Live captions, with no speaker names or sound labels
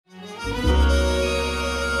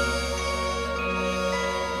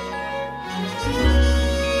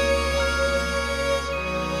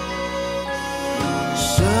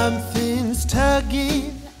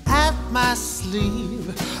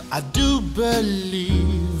sleeve. I do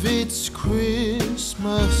believe it's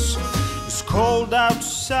Christmas. It's cold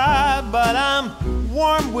outside, but I'm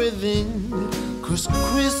warm within, 'cause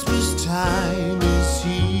Christmas time is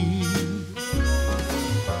here.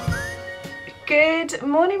 Good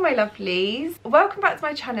morning, my lovelies. Welcome back to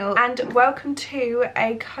my channel and welcome to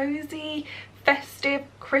a cozy, festive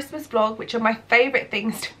Christmas vlog, which are my favourite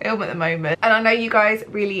things to film at the moment, and I know you guys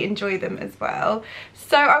really enjoy them as well.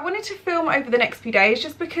 So I wanted to film over the next few days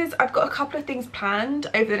just because I've got a couple of things planned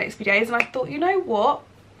over the next few days, and I thought, you know what,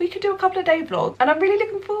 we could do a couple of day vlogs, and I'm really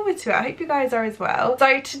looking forward to it. I hope you guys are as well.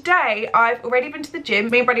 So today I've already been to the gym.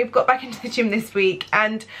 Me and Brady have got back into the gym this week,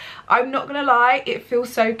 and I'm not gonna lie, it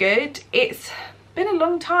feels so good. It's been a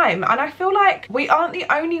long time, and I feel like we aren't the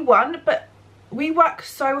only one, but we work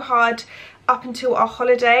so hard up until our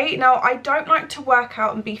holiday. Now, I don't like to work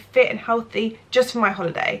out and be fit and healthy just for my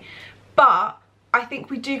holiday, but I think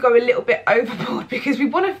we do go a little bit overboard because we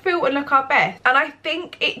want to feel and look our best, and I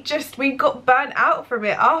think we got burnt out from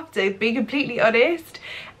it after, being completely honest,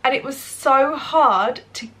 and it was so hard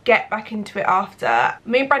to get back into it after.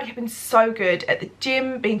 Me and Brady have been so good at the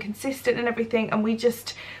gym, being consistent and everything, and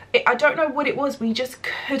I don't know what it was, we just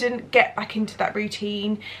couldn't get back into that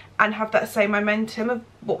routine and have that same momentum of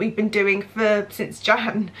what we've been doing since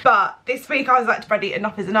Jan. But this week I was like to Brady,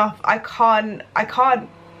 enough is enough. I can't.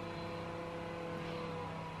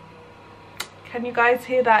 Can you guys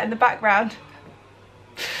hear that in the background?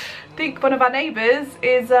 I think one of our neighbours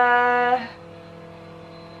is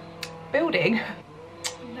building.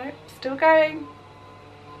 Nope, still going.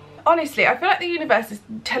 Honestly, I feel like the universe is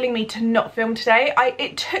telling me to not film today.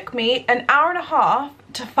 It took me an hour and a half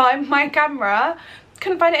to find my camera.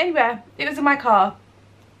 Couldn't find it anywhere. It was in my car.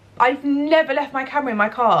 I've never left my camera in my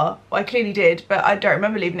car. Well, I clearly did, but I don't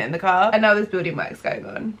remember leaving it in the car. And now there's building works going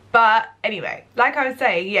on. But anyway, like I was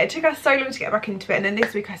saying, yeah, it took us so long to get back into it. And then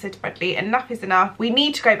this week I said to Bradley, enough is enough. We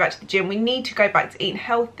need to go back to the gym. We need to go back to eating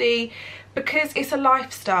healthy, because it's a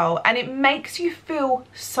lifestyle and it makes you feel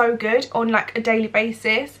so good on like a daily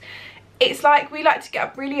basis. It's like we like to get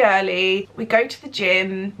up really early, we go to the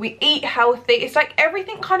gym, we eat healthy. It's like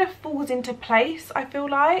everything kind of falls into place, I feel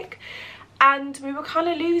like. And we were kind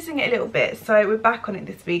of losing it a little bit, so we're back on it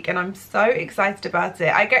this week and I'm so excited about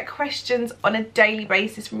it. I get questions on a daily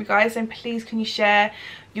basis from you guys saying, please can you share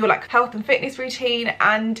your like health and fitness routine,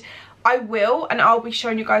 and I will, and I'll be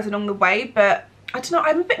showing you guys along the way. But I don't know,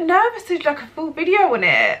 I'm a bit nervous to do like a full video on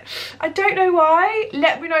it. I don't know why.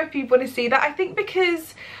 Let me know if you want to see that. I think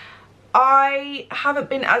because I haven't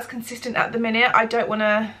been as consistent at the minute, I don't want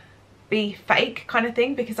to be fake kind of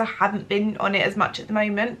thing, because I haven't been on it as much at the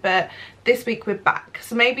moment. But this week we're back,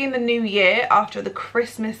 so maybe in the new year, after the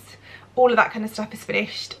Christmas, all of that kind of stuff is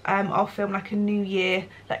finished, I'll film like a new year,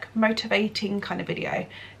 like motivating kind of video.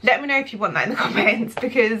 Let me know if you want that in the comments,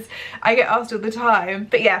 because I get asked all the time.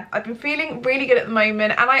 But yeah, I've been feeling really good at the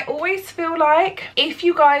moment, and I always feel like if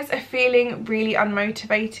you guys are feeling really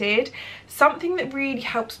unmotivated, something that really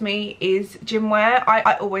helps me is gym wear.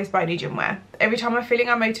 I always buy new gym wear. Every time I'm feeling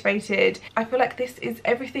unmotivated, I feel like this is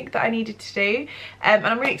everything that I needed to do. And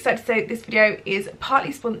I'm really excited to say this video is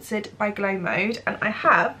partly sponsored by Glow Mode, and I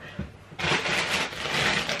have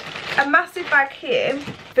a massive bag here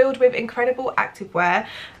filled with incredible activewear,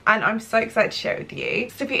 and I'm so excited to share it with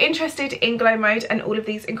you. So if you're interested in Glow Mode and all of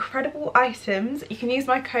these incredible items, you can use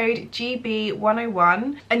my code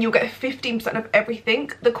GB101 and you'll get 15% of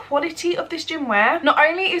everything. The quality of this gym wear, not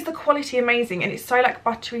only is the quality amazing and it's so like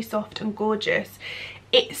buttery soft and gorgeous,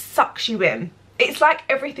 it sucks you in. It's like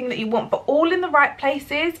everything that you want, but all in the right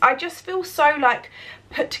places. I just feel so like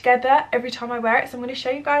put together every time I wear it. So I'm going to show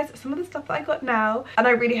you guys some of the stuff that I got now, and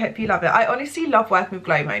I really hope you love it. I honestly love working with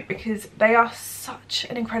Glow Mode because they are such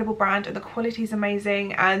an incredible brand and the quality is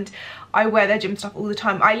amazing, and I wear their gym stuff all the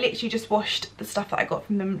time. I literally just washed the stuff that I got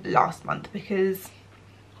from them last month because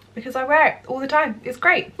I wear it all the time. It's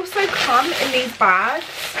great. Also come in these bags,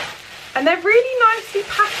 and they're really nicely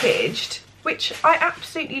packaged, which I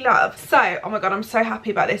absolutely love. So, oh my god, I'm so happy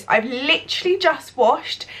about this. I've literally just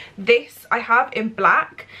washed this. I have in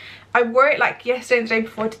black. I wore it like yesterday and the day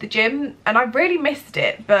before to the gym, and I really missed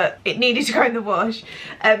it, but it needed to go in the wash.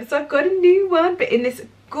 So I've got a new one, but in this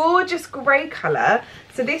gorgeous grey colour.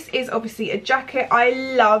 So this is obviously a jacket. I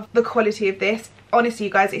love the quality of this. Honestly,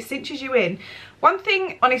 you guys, it cinches you in. One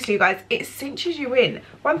thing, honestly, you guys, it cinches you in.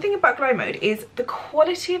 One thing about Glow Mode is the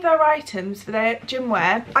quality of their items for their gym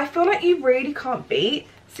wear. I feel like you really can't beat.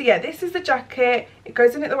 So yeah, this is the jacket. It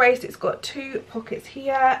goes in at the waist. It's got 2 pockets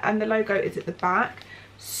here, and the logo is at the back.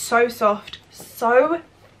 So soft, so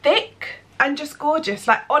thick. and just gorgeous.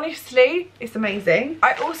 Like, honestly, it's amazing.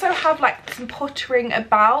 I also have like some pottering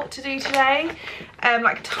about to do today,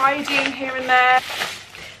 like tidying here and there.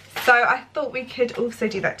 So I thought we could also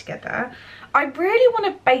do that together. I really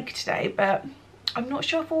want to bake today, but I'm not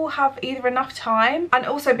sure if we'll have either enough time, and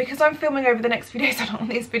also because I'm filming over the next few days, I don't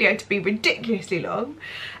want this video to be ridiculously long.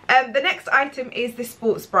 The next item is this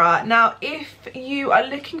sports bra. Now, if you are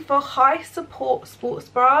looking for high support sports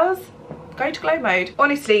bras, go to Glow Mode.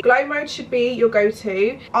 Honestly, Glow Mode should be your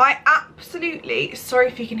go-to. I absolutely, sorry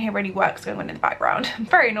if you can hear any works going on in the background,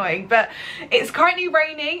 very annoying, but it's currently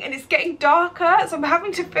raining and it's getting darker, so I'm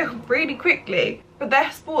having to film really quickly. But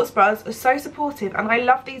their sports bras are so supportive, and I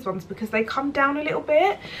love these ones because they come down a little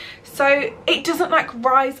bit, so it doesn't like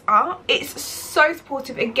rise up. It's so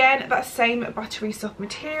supportive. Again, that same buttery soft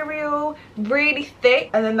material, really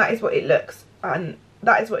thick, and then that is what it looks, and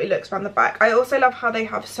that is what it looks around the back. I also love how they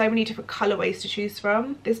have so many different colorways to choose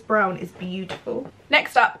from. This brown is beautiful.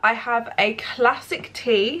 Next up, I have a classic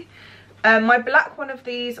tee. My black one of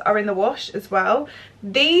these are in the wash as well.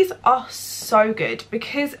 These are so good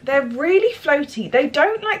because they're really floaty. They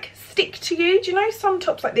don't like stick to you. Do you know some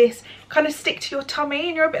tops like this kind of stick to your tummy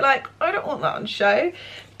and you're a bit like, I don't want that on show?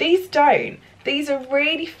 These don't. These are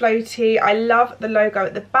really floaty. I love the logo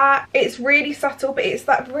at the back. It's really subtle, but it's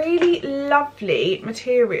that really lovely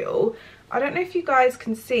material. I don't know if you guys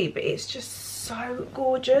can see, but it's just so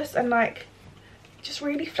gorgeous and like just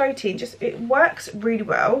really floaty. Just, it works really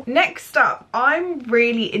well. Next up, I'm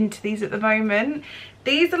really into these at the moment.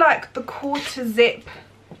 These are like the quarter zip,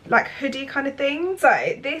 like hoodie kind of thing.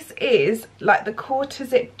 So this is like the quarter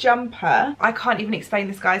zip jumper. I can't even explain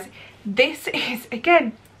this, guys. This is,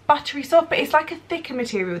 again, buttery soft, but it's like a thicker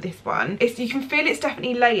material, this one. You can feel it's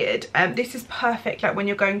definitely layered. This is perfect like when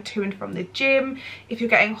you're going to and from the gym. If you're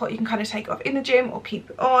getting hot, you can kind of take it off in the gym or keep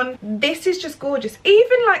it on. This is just gorgeous.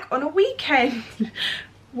 Even like on a weekend,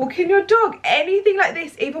 walking your dog, anything like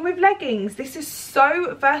this, even with leggings. This is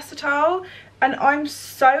so versatile and I'm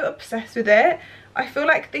so obsessed with it. I feel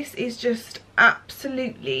like this is just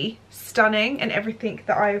absolutely stunning and everything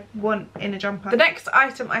that I want in a jumper. The next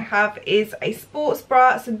item I have is a sports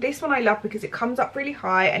bra. So this one I love because it comes up really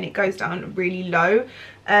high and it goes down really low.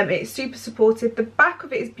 It's super supportive. The back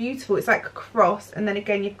of it is beautiful. It's like a cross, and then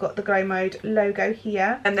again you've got the Glow Mode logo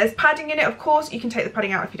here, and there's padding in it. Of course, you can take the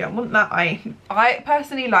padding out if you don't want that. I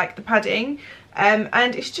personally like the padding.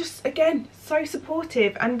 And it's just, again, so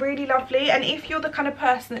supportive and really lovely. And if you're the kind of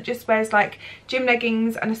person that just wears like gym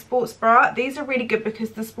leggings and a sports bra, these are really good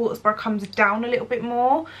because the sports bra comes down a little bit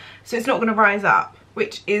more, so it's not going to rise up,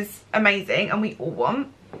 which is amazing and we all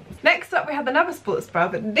want. Next up, we have another sports bra,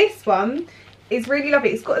 but this one is really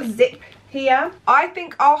lovely. It's got a zip here. I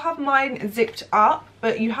think I'll have mine zipped up,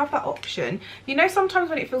 but you have that option. You know, sometimes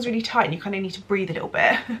when it feels really tight and you kind of need to breathe a little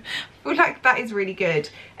bit, I feel like that is really good.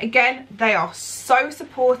 Again, they are so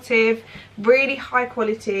supportive, really high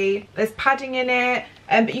quality. There's padding in it,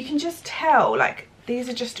 but you can just tell like these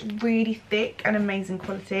are just really thick and amazing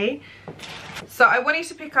quality. So I wanted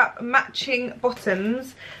to pick up matching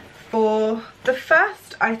bottoms for the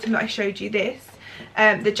first item that I showed you, this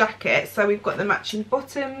the jacket. So we've got the matching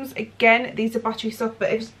bottoms. Again, these are buttery soft,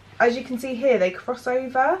 but as you can see here, they cross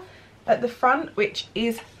over at the front, which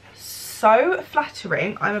is so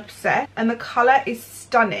flattering. I'm obsessed, and the colour is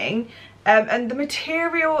stunning, and the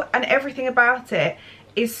material and everything about it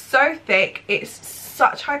is so thick. It's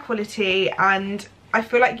such high quality, and I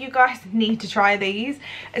feel like you guys need to try these,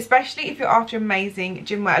 especially if you're after amazing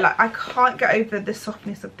gym wear. Like, I can't get over the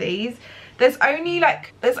softness of these. There's only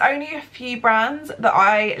a few brands that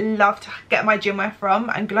I love to get my gym wear from,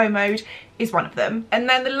 and Glow Mode is one of them. And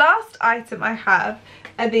then the last item I have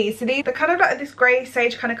are these. So these are kind of like this grey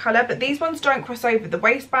sage kind of colour, but these ones don't cross over. The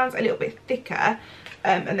waistband's a little bit thicker,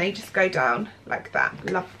 and they just go down like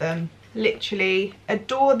that. Love them. Literally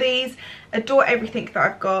adore these, adore everything that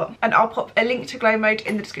I've got, and I'll pop a link to Glow Mode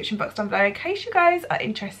in the description box down below in case you guys are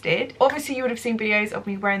interested. Obviously you would have seen videos of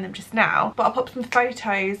me wearing them just now, but I'll pop some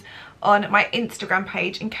photos on my Instagram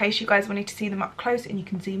page in case you guys wanted to see them up close and you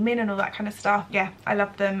can zoom in and all that kind of stuff. Yeah, I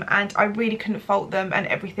love them and I really couldn't fault them and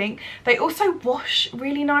everything. They also wash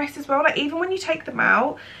really nice as well. Like, even when you take them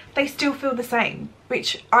out, they still feel the same,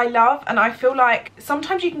 which I love. And I feel like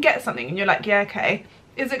sometimes you can get something and you're like, yeah, okay,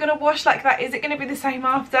 is it going to wash like that? Is it going to be the same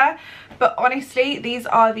after? But honestly, these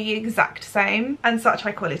are the exact same and such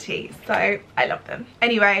high quality, so I love them.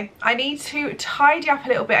 Anyway, I need to tidy up a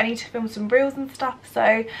little bit. I need to film some reels and stuff, so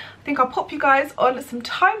I think I'll pop you guys on some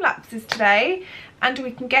time lapses today and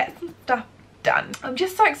we can get some stuff done. I'm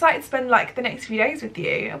just so excited to spend like the next few days with you.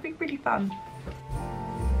 It'll be really fun.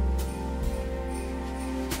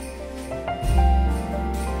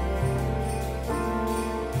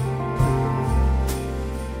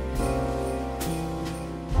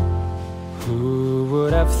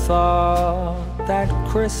 thought that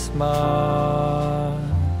Christmas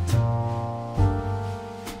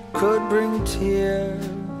could bring tears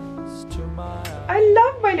to my eyes. I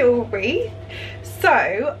love my little wreath.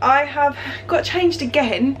 So I have got changed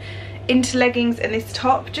again into leggings and this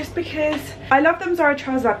top just because I love them ZARA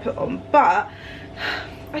trousers I put on, but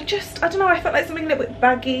I don't know, I felt like something a little bit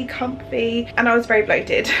baggy, comfy, and I was very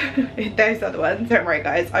bloated. Those are the ones. Don't worry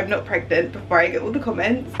guys, I'm not pregnant before I get all the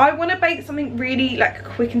comments. I want to bake something really like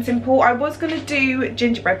quick and simple. I was going to do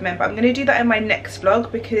gingerbread men, but I'm going to do that in my next vlog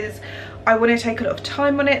because I want to take a lot of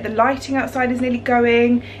time on it. The lighting outside is nearly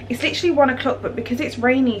going. It's literally 1 o'clock, but because it's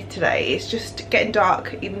rainy today, it's just getting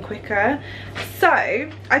dark even quicker. So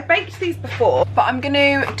I've baked these before, but I'm going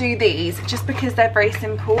to do these just because they're very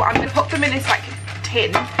simple. I'm going to pop them in this like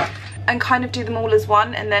tin and kind of do them all as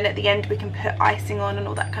one, and then at the end we can put icing on and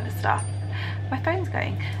all that kind of stuff. My phone's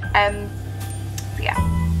going. So yeah.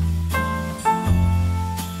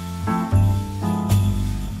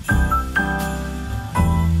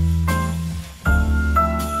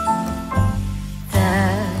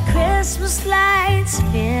 Christmas lights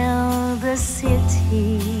fill the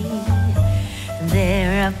city.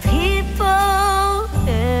 There are people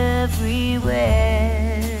everywhere.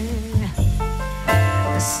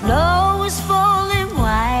 The snow is falling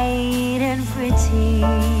white and pretty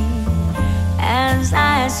as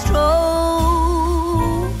I stroll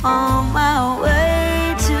on my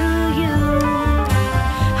way to you.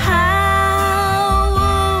 How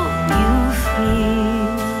will you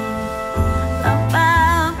feel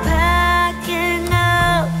about packing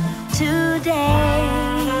up today?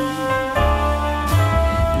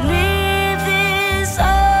 Leave this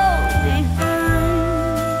all behind.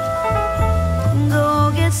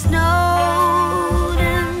 Go get snowed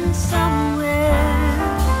in somewhere,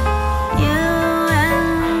 you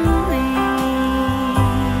and me.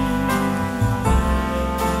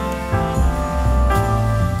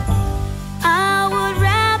 I would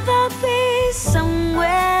rather be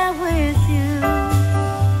somewhere with you,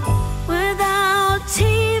 without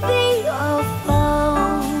TV or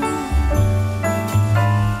phone.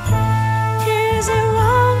 Is it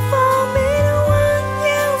wrong for me to want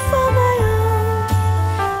you for my own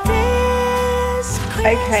this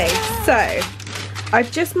Okay, so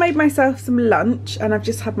I've just made myself some lunch and I've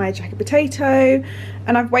just had my jacket potato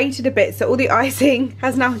and I've waited a bit so all the icing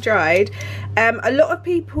has now dried. A lot of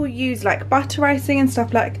people use like butter icing and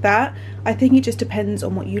stuff like that. I think it just depends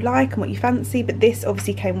on what you like and what you fancy, but this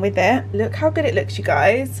obviously came with it. Look how good it looks, you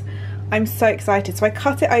guys. I'm so excited. So I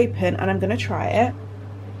cut it open and I'm gonna try it.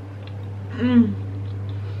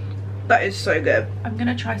 That is so good. I'm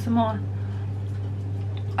gonna try some more.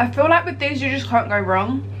 I feel like with these you just can't go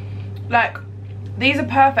wrong. Like, these are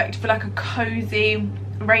perfect for like a cozy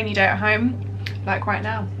rainy day at home. Like right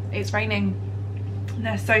now, it's raining.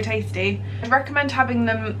 They're so tasty. I recommend having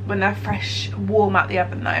them when they're fresh, warm out the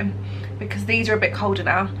oven though, because these are a bit colder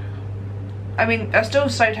now. I mean, they're still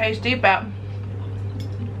so tasty, but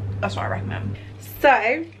that's what I recommend.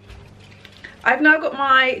 So, I've now got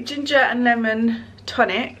my ginger and lemon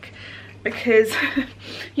tonic because,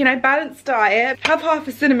 you know, balanced diet. Have half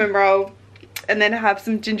a cinnamon roll and then have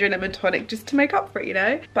some ginger and lemon tonic just to make up for it, you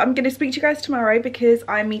know. But I'm going to speak to you guys tomorrow because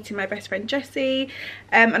I'm meeting my best friend Jessie,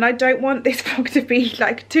 and I don't want this vlog to be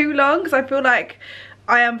like too long because I feel like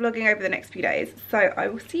I am vlogging over the next few days. So I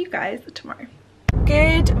will see you guys tomorrow.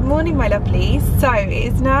 Good morning, my lovelies. So it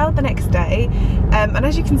is now the next day, and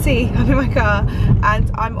as you can see, I'm in my car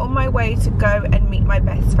and I'm on my way to go and meet my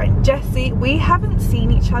best friend Jessie. We haven't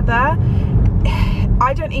seen each other.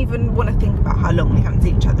 I don't even want to think about how long we haven't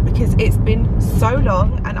seen each other because it's been so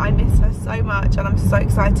long and I miss her so much, and I'm so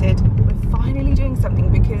excited we're finally doing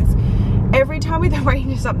something because every time we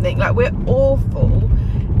arrange something, like, we're awful.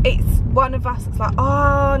 It's one of us that's like,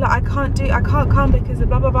 oh, like, I can't come because of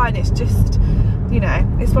blah blah blah, and it's just, you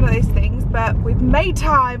know, it's one of those things. But we've made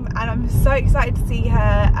time and I'm so excited to see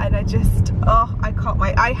her, and I just, oh, I can't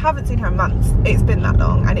wait. I haven't seen her in months. It's been that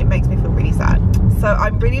long and it makes me feel really sad. So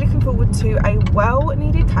I'm really looking forward to a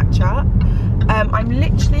well-needed catch-up. I'm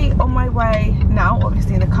literally on my way now,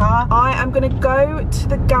 obviously in the car. I am going to go to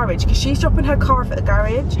the garage because she's dropping her car off at the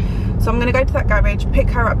garage. So I'm going to go to that garage, pick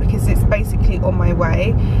her up because it's basically on my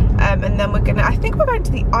way. And then I think we're going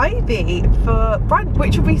to the Ivy for brunch,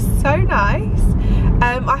 which will be so nice.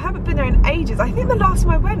 I haven't been there in ages. I think the last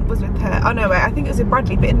time I went was with her. Oh no, wait, I think it was in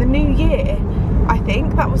Bradley, but in the new year. I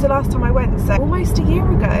think that was the last time I went, so almost a year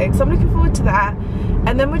ago. So I'm looking forward to that.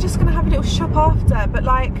 And then we're just going to have a little shop after. But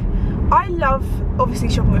like, I love obviously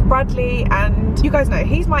shopping with Bradley, and you guys know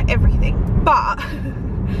he's my everything, but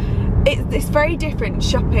it's very different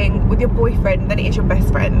shopping with your boyfriend than it is your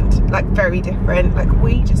best friend. Like, very different. Like,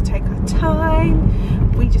 we just take our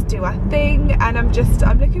time, we just do our thing, and I'm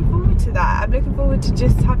looking forward to that. I'm looking forward to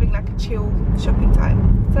just having like a chill shopping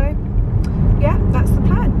time. So yeah, that's the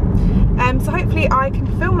plan. So hopefully I can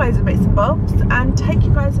film loads of bits and bobs and take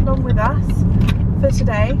you guys along with us for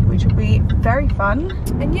today, which will be very fun.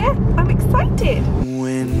 And yeah, I'm excited.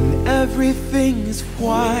 When everything is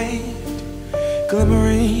white,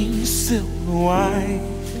 glimmering silver white,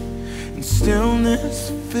 and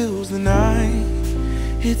stillness fills the night,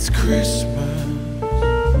 it's Christmas,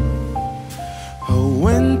 a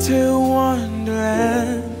winter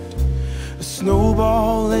wonderland, a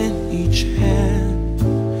snowball in each hand.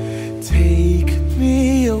 Take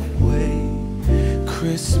me away,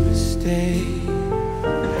 Christmas Day.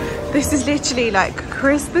 This is literally like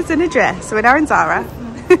Christmas in a dress. So we're now in ZARA.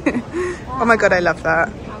 Oh my god, I love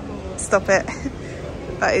that. Stop it.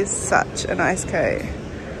 That is such a nice coat.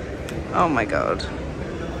 Oh my god.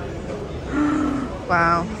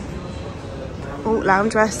 Wow. Oh,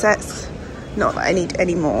 loungewear sets. Not that I need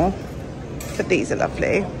any more, but these are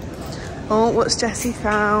lovely. Oh, what's Jessie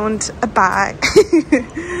found? A bag.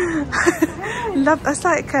 Love, that's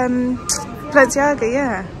like Balenciaga,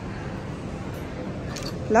 yeah.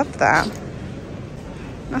 Love that.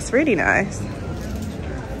 That's really nice.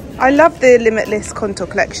 I love the Limitless contour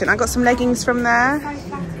collection. I got some leggings from there.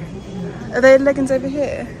 Are there leggings over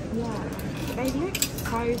here? Yeah, they look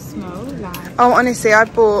so small. Like, oh, honestly, I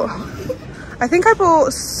think I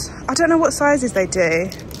bought, I don't know what sizes they do.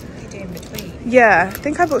 they do in between. Yeah, I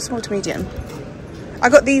think I bought small to medium. I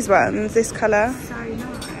got these ones, this colour. So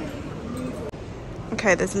nice.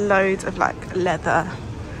 Okay, there's loads of like leather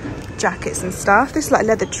jackets and stuff. This is like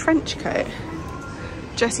leather trench coat.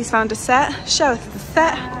 Jessie's found a set. Show us the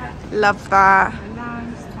set. Love that.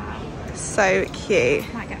 So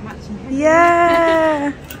cute. Might get matching.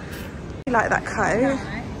 Yeah. I like that coat.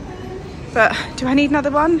 But do I need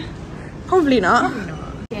another one? Probably not.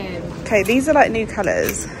 Yeah. Okay, these are like new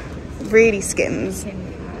colours. Really skims.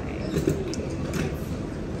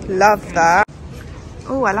 Love that.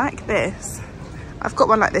 Oh, I like this. I've got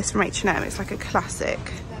one like this from H&M. It's like a classic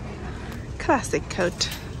coat.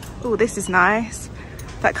 Oh, this is nice.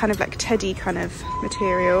 That kind of like teddy kind of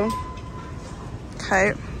material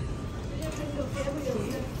coat.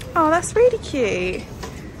 Oh, that's really cute.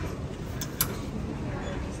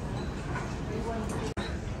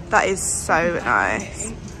 That is so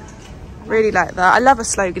nice. Really like that. I love a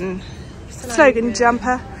slogan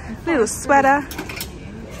jumper. Little sweater.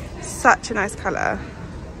 Such a nice colour.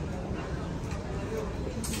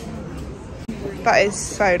 That is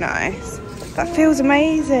so nice. That feels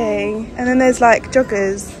amazing. And then there's like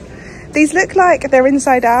joggers. These look like they're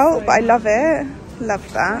inside out, but I love it.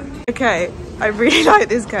 Love that. Okay, I really like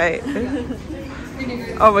this coat.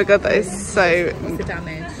 Oh my god, that is so... What's the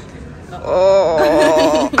damage?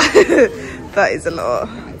 Oh, that is a lot.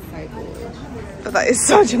 But that is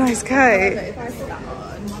such a nice coat. If I put that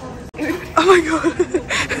on. Oh my god.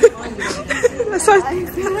 That's so...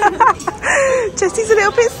 Jessie's a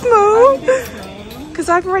little bit small. Because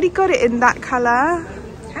I've already got it in that colour.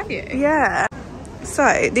 Have you? Yeah.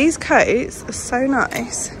 So these coats are so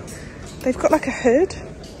nice. They've got like a hood.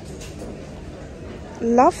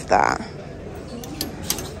 Love that.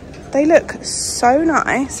 They look so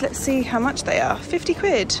nice. Let's see how much they are. 50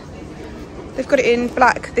 quid. They've got it in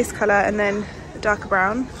black, this colour, and then a darker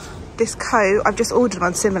brown. This coat, I've just ordered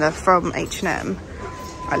one similar from H&M.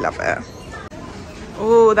 I love it.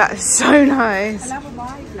 Oh, that is so nice. I love a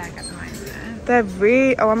wide leg at the moment. They're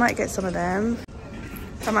really... Oh, I might get some of them.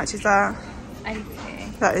 How much is that? 80.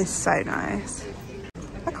 That is so nice.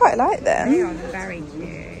 I quite like them. They are very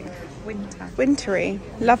cute. Winter. Wintry.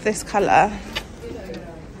 Love this colour.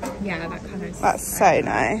 Yeah, that colour is That's so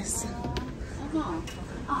nice.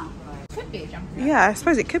 Could be a jumper. Yeah, I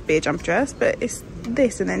suppose it could be a jump dress, but it's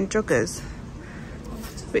this and then joggers,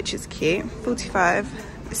 which is cute. 45.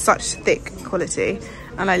 It's such thick quality,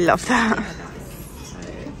 and I love that.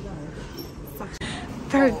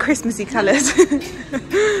 Very Christmassy colours.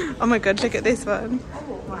 Oh my god, look at this one.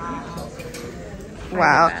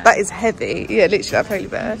 Wow, that is heavy. Yeah, literally that polar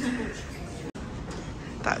bear.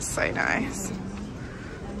 That's so nice.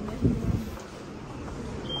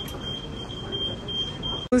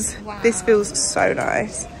 This feels so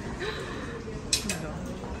nice.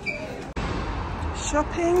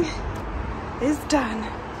 Shopping is done.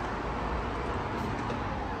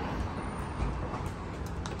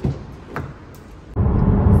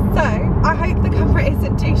 So, I hope the camera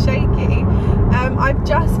isn't too shaky. I've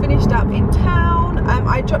just finished up in town.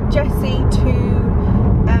 I dropped Jessie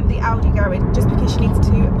to the Audi garage just because she needs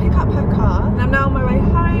to pick up her car. And I'm now on my way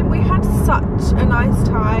home. We had such a nice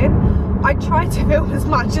time. I tried to film as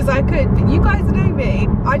much as I could, but you guys know me.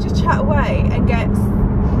 I just chat away and get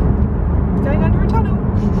going under a tunnel.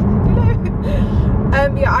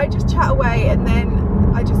 Yeah, I just chat away and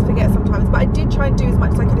then I just forget sometimes, but I did try and do as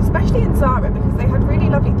much as I could, especially in ZARA because they had really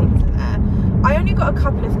lovely things in there. I only got a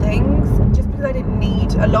couple of things just because I didn't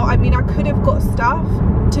need a lot. I mean, I could have got stuff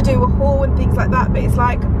to do a haul and things like that, but it's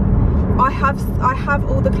like I have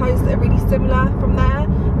all the clothes that are really similar from there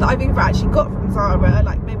that I've either actually got from ZARA,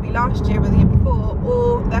 like maybe last year or the year before,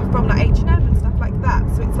 or they're from like H&M and stuff like that.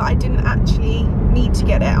 So it's like I didn't actually need to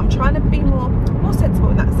get it. I'm trying to be more sensible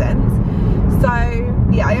in that sense. So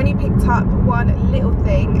yeah, I only picked up one little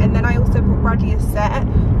thing, and then I also bought Bradley a set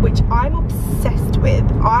which I'm obsessed with.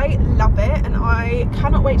 I love it and I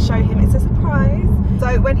cannot wait to show him. It's a surprise.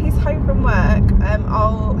 So when he's home from work,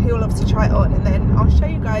 he'll obviously try it on, and then I'll show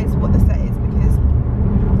you guys what the set is because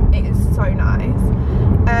it is so nice.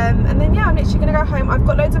 And then yeah, I'm literally gonna go home. I've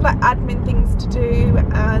got loads of like admin things to do,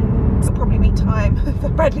 and it'll probably be time for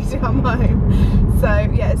Bradley to come home. So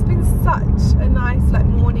yeah, it's been such a nice like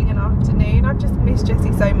morning and afternoon. I've just missed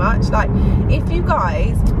Jessie so much. Like, if you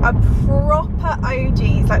guys are proper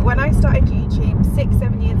OGs, like when I started YouTube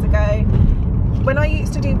 6-7 years ago, when I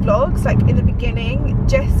used to do vlogs, like in the beginning,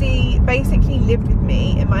 Jessie basically lived with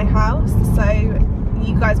me in my house. So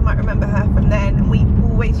you guys might remember her from then, and we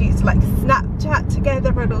always used to like Snapchat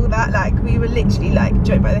together and all that. Like, we were literally like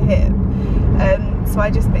joined by the hip. So I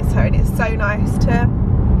just miss her, and it's so nice to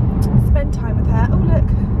spend time with her. Oh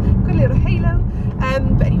look, got a little halo.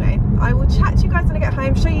 But anyway, I will chat to you guys when I get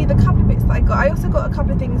home, show you the couple of bits that I got. I also got a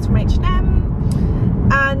couple of things from H&M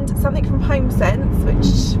and something from HomeSense,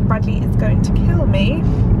 which Bradley is going to kill me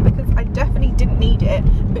because I definitely didn't need it.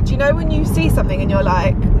 But do you know when you see something and you're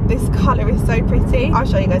like, this colour is so pretty? I'll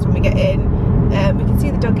show you guys when we get in. We can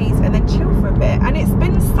see the doggies and then chill for a bit. And it's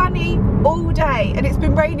been sunny all day and it's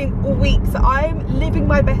been raining all week, so I'm living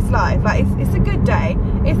my best life. Like, it's a good day.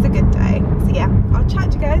 It's a good day. So yeah, I'll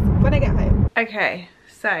chat to you guys when I get home. Okay,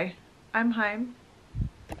 so I'm home.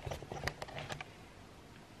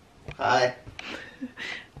 Hi.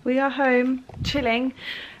 We are home, chilling,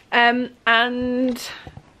 and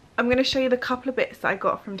I'm going to show you the couple of bits that I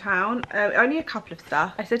got from town. Only a couple of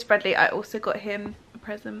stuff. I said to Bradley I also got him a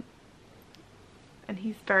present, and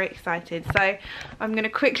he's very excited. So I'm going to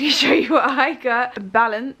quickly show you what I got.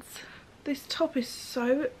 Balance. This top is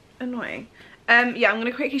so annoying. Yeah, I'm going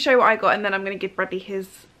to quickly show you what I got, and then I'm going to give Bradley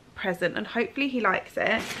his present, and hopefully he likes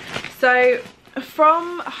it. So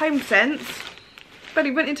from HomeSense,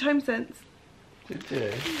 Bradley went into HomeSense. Did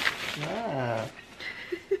you? Ah.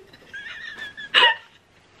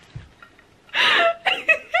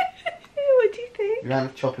 What do you think? The amount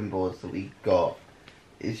of chopping boards that we got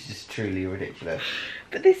is just truly ridiculous.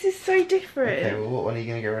 But this is so different. Okay, well, what one are you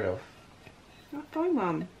going to get rid of? I'll find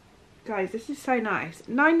one. Guys, this is so nice.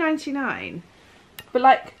 £9.99. But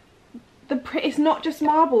like, it's not just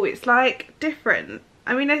marble, it's like different.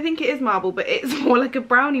 I mean, I think it is marble, but it's more like a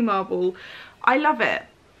brownie marble. I love it.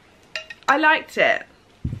 I liked it,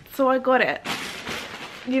 so I got it.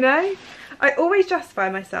 You know? I always justify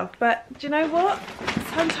myself, but do you know what?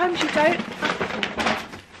 Sometimes you don't.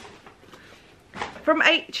 From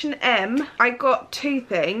H&M, I got two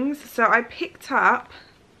things. So I picked up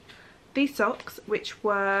these socks, which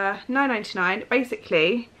were £9.99.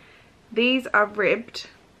 Basically, these are ribbed.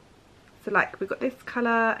 So like, we've got this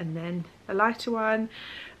colour and then a lighter one.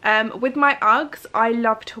 With my Uggs, I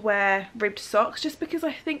love to wear ribbed socks just because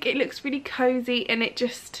I think it looks really cozy, and it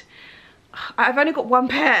just, I've only got one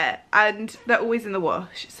pair and they're always in the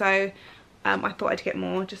wash, so I thought I'd get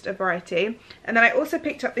more, just a variety. And then I also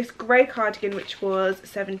picked up this grey cardigan, which was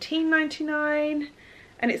 £17.99,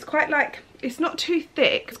 and it's quite like, it's not too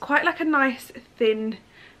thick, it's quite like a nice thin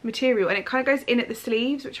material, and it kind of goes in at the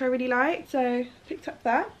sleeves, which I really like, so picked up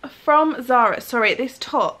that. From ZARA, sorry, this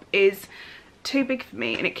top is too big for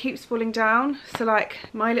me and it keeps falling down, so like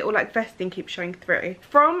my little like vesting keeps showing through.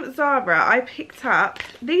 From ZARA, I picked up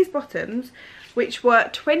these bottoms, which were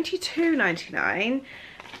 £22.99,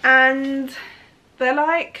 and they're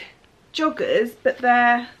like joggers, but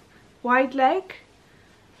they're wide leg.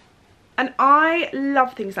 And I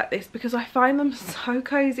love things like this because I find them so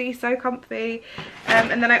cozy, so comfy.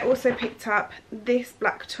 And then I also picked up this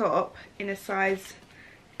black top in a size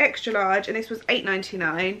extra large, and this was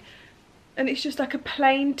 £8.99. And it's just like a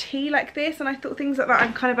plain tee like this, and I thought things like that I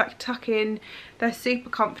can kind of like tuck in. They're super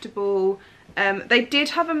comfortable. They did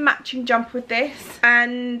have a matching jumper with this,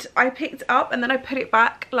 and I picked it up and then I put it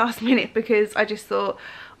back last minute because I just thought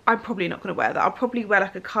I'm probably not going to wear that. I'll probably wear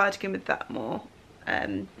like a cardigan with that more.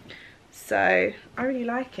 So I really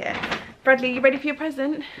like it. Bradley, you ready for your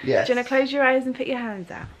present? Yes. Do you want to close your eyes and put your hands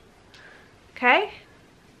out? Okay.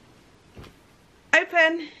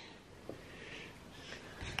 Open.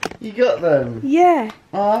 You got them? Yeah.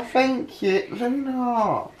 Oh, thank you. They're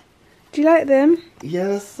not. Do you like them? Yeah,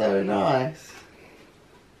 they're so nice.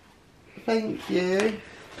 Thank you.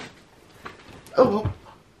 Oh.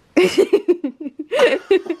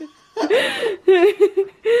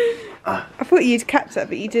 I thought you'd catch that,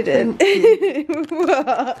 but you didn't.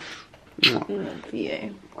 What? Love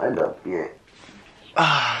you. I love you.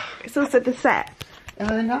 It's also the set.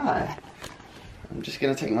 I know. I'm just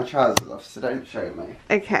going to take my trousers off, so don't show me.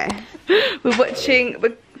 Okay. We're watching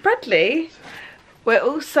with Bradley. We're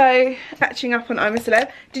also catching up on I'm a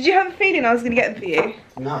Celeb. Did you have a feeling I was going to get them for you?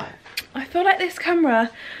 No. I feel like this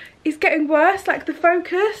camera is getting worse, like the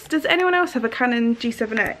focus. Does anyone else have a Canon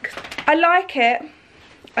G7X? I like it.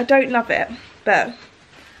 I don't love it, but...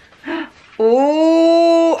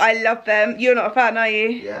 Oh, I love them. You're not a fan, are you?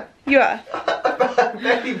 Yeah. You are? I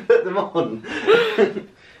barely put them on.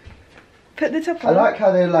 Put the top I on. like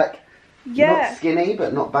how they're like, Yeah. not skinny,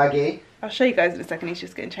 but not baggy. I'll show you guys in a second. He's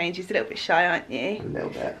just going to change. He's a little bit shy, aren't A you? little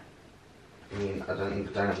bit. I mean, I don't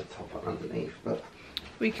have a top on underneath, but...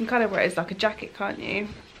 Well, you can kind of wear it as like a jacket, can't you?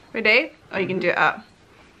 Ready? Or you can do it up.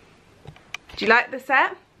 Do you like the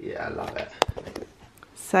set? Yeah, I love it.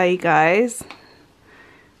 So, you guys,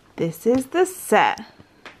 this is the set.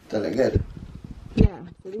 They look good. Yeah,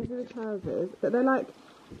 so these are the trousers, but they're like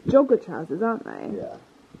jogger trousers, aren't they? Yeah.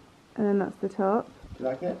 And then that's the top. Do you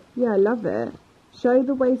like it? Yeah, I love it. Show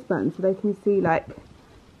the waistband so they can see, like,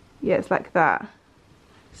 yeah, it's like that.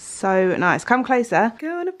 So nice. Come closer.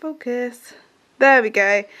 Go on a focus. There we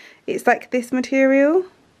go. It's like this material.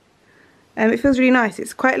 It feels really nice.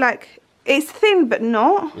 It's quite like, it's thin but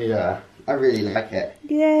not. Yeah, I really like it.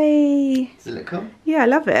 Yay. Does it look cool? Yeah, I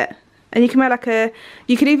love it. And you can wear like a,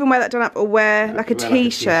 you could even wear that done up or wear like a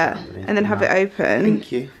t-shirt and then have it open.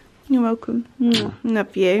 Thank you. You're welcome.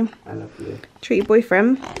 Love you. I love you. Treat your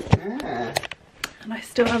boyfriend. Yeah. And I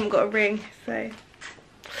still haven't got a ring, so.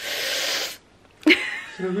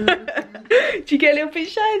 Do you get a little bit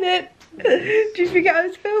shy then? Do you forget I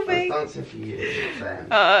was filming? I was dancing for you.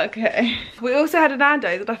 Oh, okay. We also had a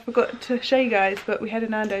Nando's that I forgot to show you guys, but we had a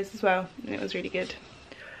Nando's as well, and it was really good.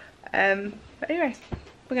 But anyway,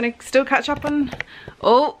 we're gonna still catch up on.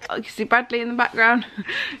 Oh, you can see Bradley in the background.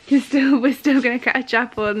 We're still gonna catch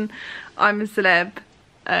up on I'm a Celeb,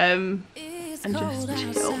 and just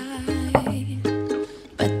chill.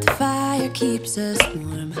 But the fire keeps us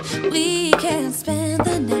warm. We can spend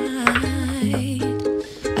the night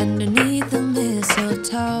underneath the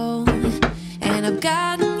mistletoe. And I've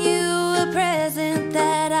gotten you a present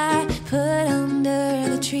that I put under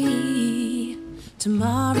the tree.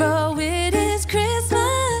 Tomorrow it is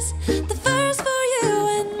Christmas, the first for you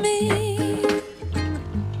and me.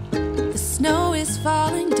 The snow is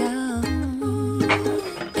falling down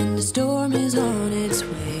and the storm is on its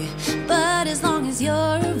way. But as long as you're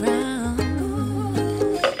around,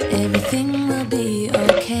 everything will be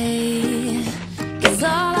okay. 'Cause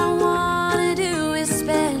all I wanna do is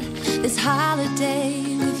spend this holiday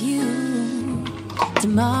with you.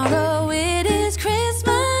 Tomorrow it is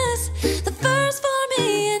Christmas, the first for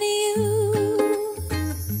me and you.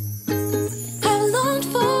 I've longed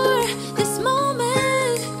for this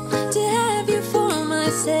moment to have you for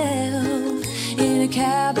myself in a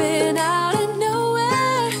cabin out in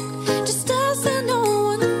nowhere, just us and no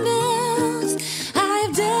one else.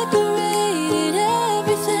 I've decorated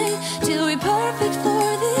everything to be perfect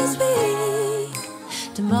for this week.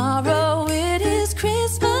 Tomorrow it is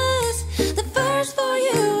Christmas, the first for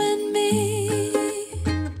you and me.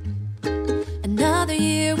 Another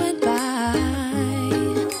year went by,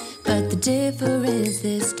 but the difference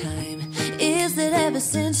this time is that ever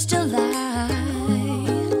since July,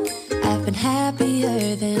 I've been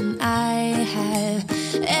happier than I have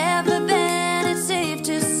ever been. It's safe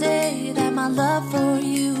to say that my love for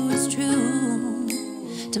you is true.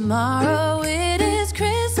 Tomorrow it is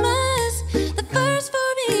Christmas, the first for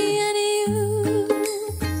me and you.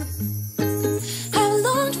 I've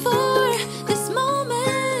longed for this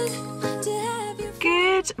moment to have you.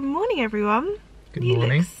 Good morning, everyone. Good You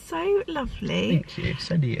morning. look so lovely. Thank you.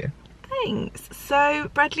 So do you. Thanks. So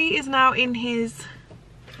Bradley is now in his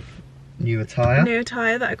New attire. new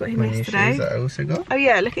attire that I got him My new yesterday. shoes that I also got. Oh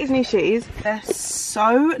yeah, look at his new shoes. They're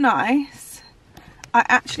so nice. I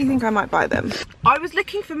actually think I might buy them. I was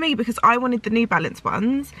looking for me because I wanted the New Balance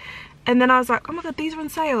ones. And then I was like, oh my god, these are on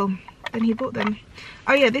sale. And he bought them.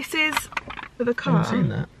 Oh yeah, this is for the I car. haven't seen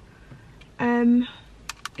that.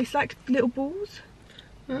 It's like little balls.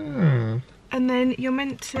 Oh. And then you're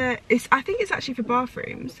meant to, I think it's actually for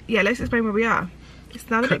bathrooms. Yeah, let's explain where we are. It's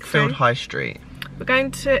now the Cookfield High Street. We're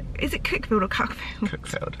going to, is it Cookfield or Cuckfield?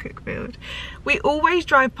 Cookfield. Cookfield. We always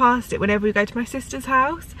drive past it whenever we go to my sister's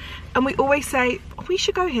house, and we always say, oh, we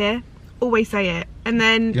should go here. Always say it. And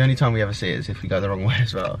then the only time we ever see it is if we go the wrong way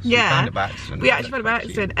as well. So yeah, we found it by accident. We actually found it by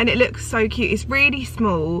accident, and it looks so cute. It's really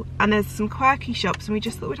small, and there's some quirky shops, and we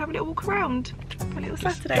just thought we'd have a little walk around for a little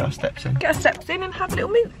Saturday. Get our steps in. Get our steps in and have a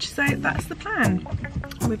little mooch. So that's the plan.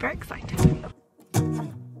 We're very excited.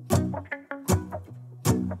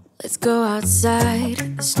 Let's go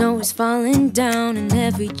outside. The snow is falling down and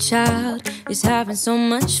every child is having so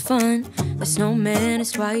much fun. The snowman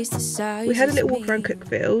is twice the size. We had a little walk around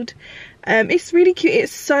Cookfield. It's really cute.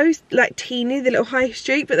 It's so like teeny, the little high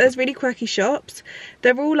street, but there's really quirky shops.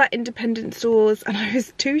 They're all like independent stores, and I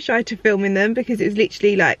was too shy to film in them because it's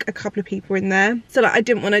literally like a couple of people in there. So like I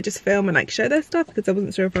didn't want to just film and like show their stuff because I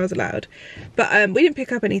wasn't sure if I was allowed. But we didn't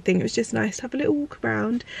pick up anything. It was just nice to have a little walk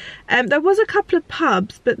around. There was a couple of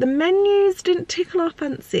pubs, but the menus didn't tickle our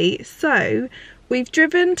fancy. So we've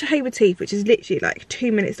driven to Hayward Heath, which is literally like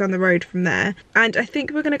 2 minutes down the road from there. And I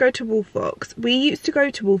think we're going to go to Wolf Ox. We used to go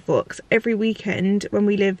to Wolf Ox every weekend when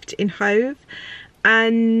we lived in Hove.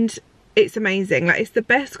 And it's amazing. Like, it's the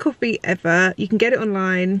best coffee ever. You can get it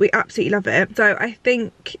online. We absolutely love it. So I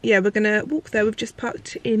think, yeah, we're going to walk there. We've just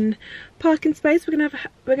parked in parking space. We're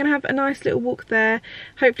gonna have a nice little walk there.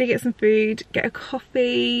 Hopefully get some food, get a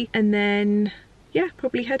coffee, and then yeah,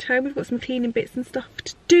 probably head home. We've got some cleaning bits and stuff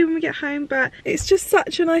to do when we get home, but it's just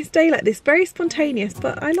such a nice day like this. Very spontaneous,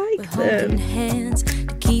 but I like them. Hands to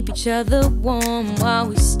keep each other warm while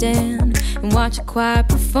we stand and watch a choir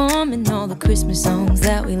performing all the Christmas songs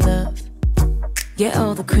that we love. Yeah,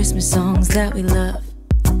 all the Christmas songs that we love.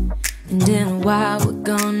 And in a while we're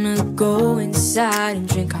gonna go inside and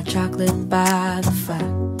drink our chocolate by the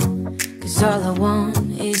fire. 'Cause all I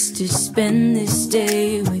want is to spend this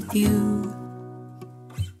day with you.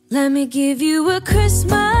 Let me give you a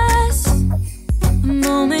Christmas, a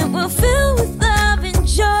moment we'll fill with love and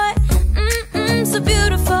joy. So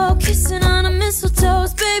beautiful, kissing on a mistletoe,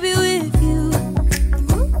 baby, with you.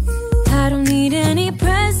 I don't need any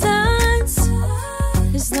presents,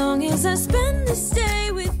 as long as I spend this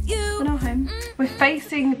day with you. We're now home. We're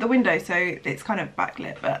facing the window, so it's kind of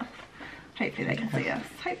backlit, but hopefully they can see us.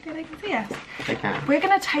 Hopefully they can see us. They can. We're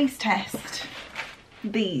gonna taste test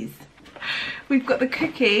these. We've got the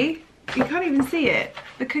cookie, you can't even see it,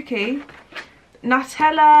 the cookie,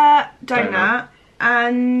 Nutella donut,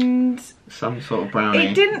 and some sort of brownie.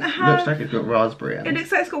 It didn't have, looks like it's got raspberry in it. It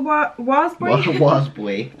looks like it's got raspberry.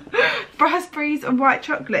 Raspberry. Raspberries and white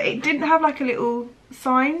chocolate. It didn't have like a little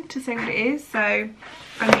sign to say what it is, so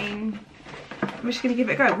I mean, I'm just gonna give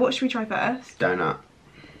it a go. What should we try first? Donut.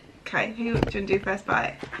 Okay, who do you want to do first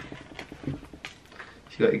bite? So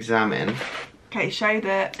you got examine. Okay, show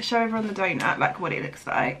everyone the donut, like what it looks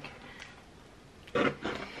like.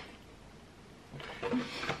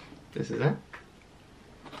 This is it.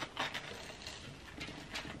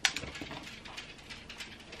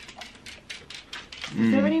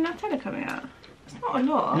 Is there any Nutella coming out? It's not a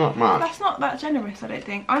lot. Not much. That's not that generous, I don't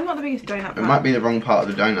think. I'm not the biggest donut fan. It might be the wrong part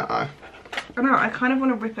of the donut though. I know, I kind of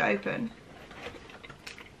want to rip it open.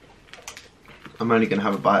 I'm only going to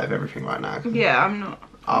have a bite of everything right now. Yeah, I'm not.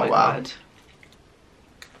 Oh, wow. God.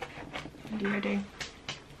 Are you ready?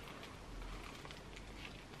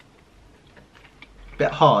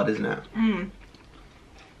 Bit hard, isn't it?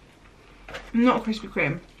 Not Krispy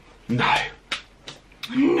Kreme. No.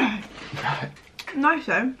 No. No. Nice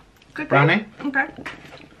though. Good Brownie? Okay.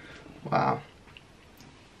 Wow.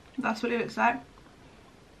 That's what it looks like.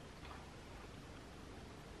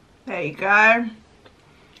 There you go.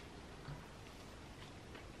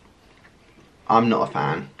 I'm not a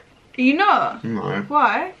fan. Are you not? No.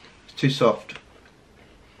 Why? It's too soft.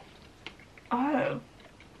 Oh.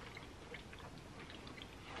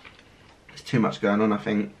 There's too much going on, I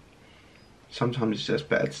think. Sometimes it's just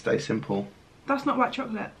better to stay simple. That's not white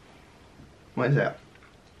chocolate. What is it?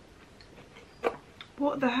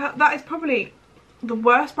 What the hell? That is probably the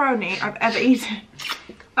worst brownie I've ever eaten.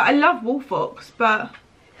 I love Wolf Ox, but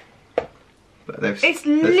it's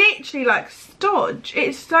literally like stodge.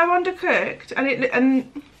 It's so undercooked,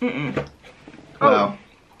 and Well,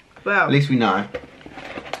 well. at least we know.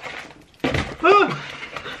 Oh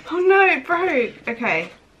no, it broke. Okay,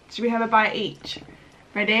 should we have a bite each?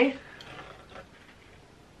 Ready?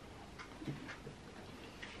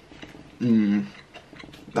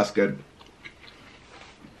 That's good.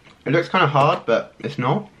 It looks kind of hard, but it's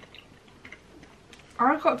not.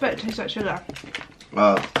 I've got a bit of taste like sugar.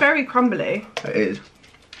 Well, It's very crumbly. it is.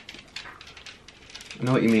 I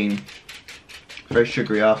know what you mean. Very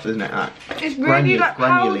sugary after, isn't it? It's really like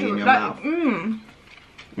granularly in your mouth.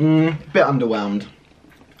 Bit underwhelmed.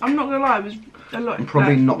 I'm not gonna lie, it was a lot. I'm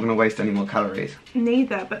probably not gonna waste any more calories.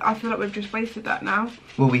 Neither, but I feel like we've just wasted that now.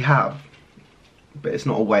 Well, we have, but it's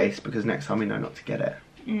not a waste because next time we know not to get it.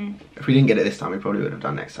 If we didn't get it this time, we probably would have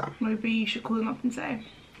done next time. Maybe you should call them up and say,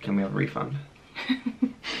 can we have a refund?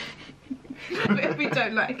 But if we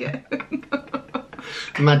don't like it.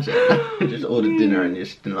 Imagine, you just ordered dinner and you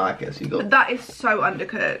just didn't like it, so you got... That is so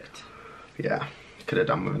undercooked. Yeah, could have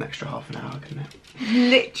done with an extra half an hour, couldn't it?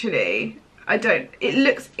 Literally, it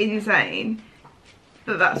looks insane,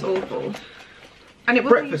 but that's awful. And it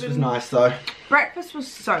wasn't breakfast was nice though. Breakfast was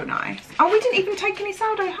so nice. Oh, we didn't even take any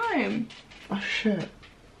sourdough home. Oh shit.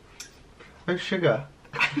 Oh sugar.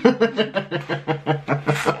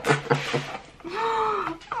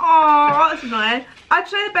 Oh, that's annoying. I'd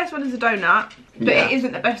say the best one is a donut, but it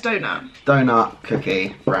isn't the best donut. Donut,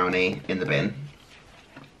 cookie, brownie in the bin.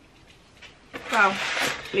 Well,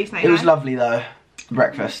 at least it was lovely though.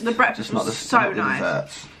 Breakfast. The breakfast just not was the, so not the nice.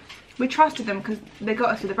 Desserts. We trusted them because they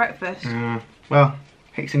got us with the breakfast. Well,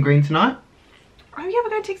 Hicks and Green tonight. Oh yeah, we're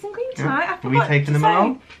going to Hicks and Green tonight. I Are we taking them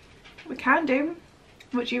along? We can do.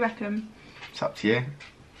 What do you reckon? It's up to you.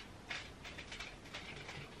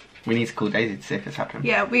 We need to call Daisy to see if it's happening.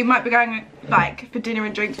 Yeah, we might be going like for dinner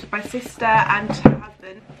and drinks with my sister and her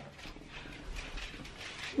husband.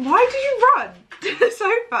 Why did you run to the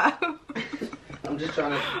sofa? I'm just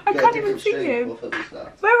trying to. I can't even see you.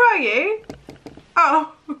 Where are you?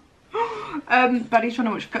 Oh. Buddy's trying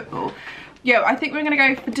to watch football. Yo, I think we're going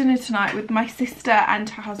to go for dinner tonight with my sister and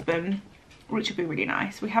her husband, which would be really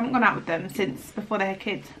nice. We haven't gone out with them since before they had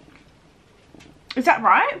kids. Is that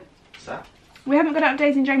right? What's that? We haven't gone out with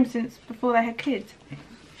Daisy and James since before they had kids.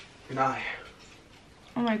 No.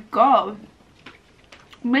 Oh my god.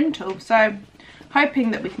 Mental. So,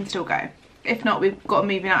 hoping that we can still go. If not, we've got a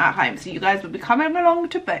movie night at home, so you guys will be coming along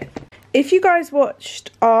to both. If you guys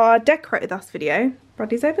watched our Decorate With Us video,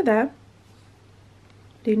 Bradley's over there.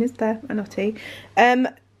 Luna's there, Anotti.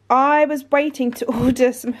 I was waiting to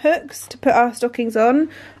order some hooks to put our stockings on.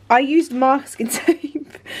 I used masking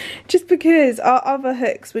tape just because our other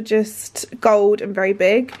hooks were just gold and very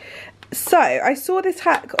big. So I saw this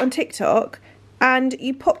hack on TikTok, and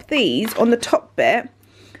you pop these on the top bit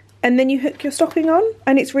and then you hook your stocking on,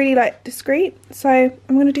 and it's really like discreet. So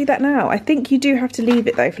I'm going to do that now. I think you do have to leave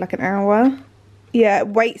it though for like an hour. Yeah,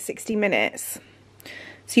 wait 60 minutes.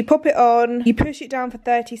 So you pop it on, you push it down for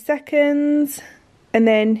 30 seconds, and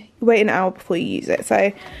then you wait an hour before you use it.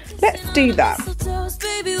 So let's do that.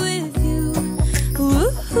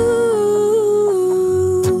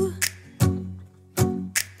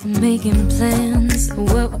 Making plans,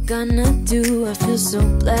 what we're gonna do. I feel so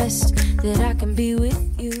blessed that I can be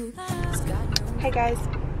with you. Hey guys.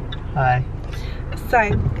 Hi. So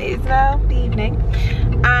it is now the evening,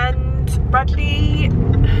 and Bradley,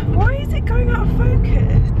 why is it going out of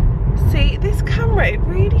focus? See, this camera, it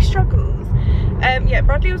really struggles. Yeah,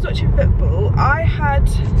 Bradley was watching football. I had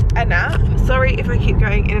a nap. Sorry if I keep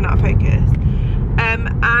going in and out of focus.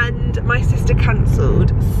 And my sister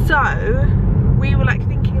cancelled. So we were like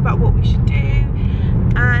thinking about what we should do,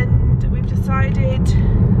 and we've decided,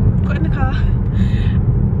 we've got in the car,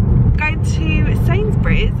 going to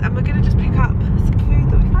Sainsbury's, and we're going to just pick up some food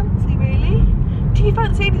that we fancy, really. Do you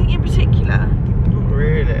fancy anything in particular? Not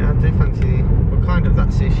really, I do fancy, we're kind of that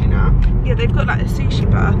sushi now. Yeah, they've got like a sushi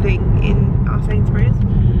bar thing in our Sainsbury's,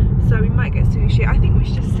 so we might get sushi. I think we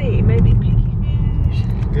should just see, maybe picky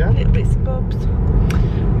food, little bits and bobs.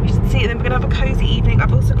 We should see, and then we're going to have a cosy evening.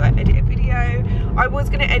 I've also got to edit a video. I was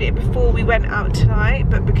going to edit before we went out tonight,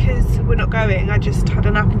 but because we're not going, I just had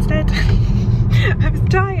a nap instead. I was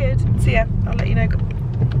tired. So yeah, I'll let you know.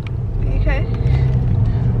 Are you okay?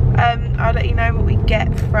 I'll let you know what we get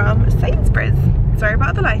from Sainsbury's. Sorry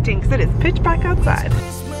about the lighting, because it is pitch black outside.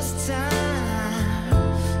 Christmas time,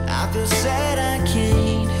 I feel sad, I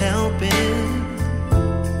can't help it.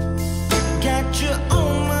 Got you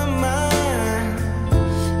on my mind,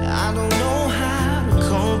 I don't know how to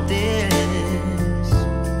cope this,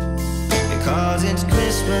 because it's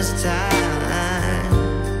Christmas time,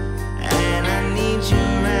 and I need you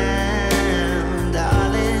around,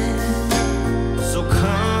 darling. So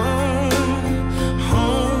come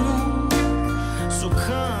home, so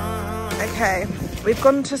come. Okay, we've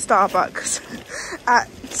gone to Starbucks at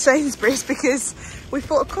Sainsbury's because we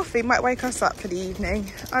thought a coffee might wake us up for the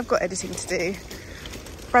evening. I've got editing to do.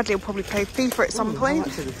 Bradley will probably play FIFA at some point.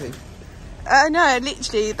 No,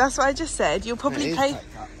 literally, that's what I just said. You'll probably play. Like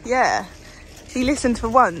yeah. He listened for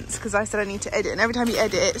once because I said I need to edit, and every time he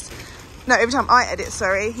edits, no, every time I edit,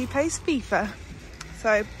 sorry, he plays FIFA.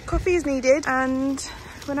 So coffee is needed and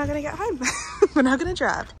we're now gonna get home. We're now gonna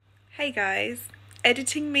drive. Hey guys,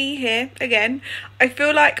 editing me here again. I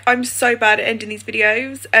feel like I'm so bad at ending these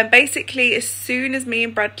videos. Basically, as soon as me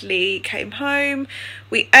and Bradley came home,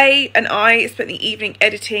 we ate and I spent the evening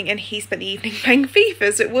editing and he spent the evening playing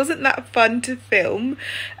FIFA, so it wasn't that fun to film,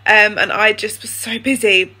 and I just was so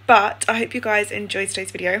busy. But I hope you guys enjoyed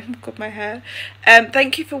today's video. Oh god, my hair.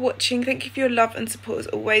 Thank you for watching. Thank you for your love and support as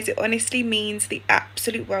always. It honestly means the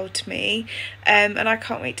absolute world to me, and I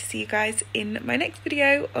can't wait to see you guys in my next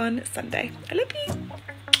video on Sunday. I love you.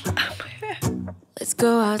 Let's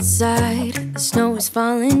go outside, the snow is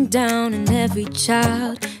falling down and every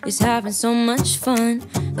child is having so much fun.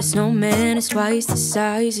 The snowman is twice the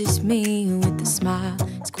size as me with a smile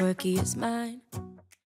as quirky as mine.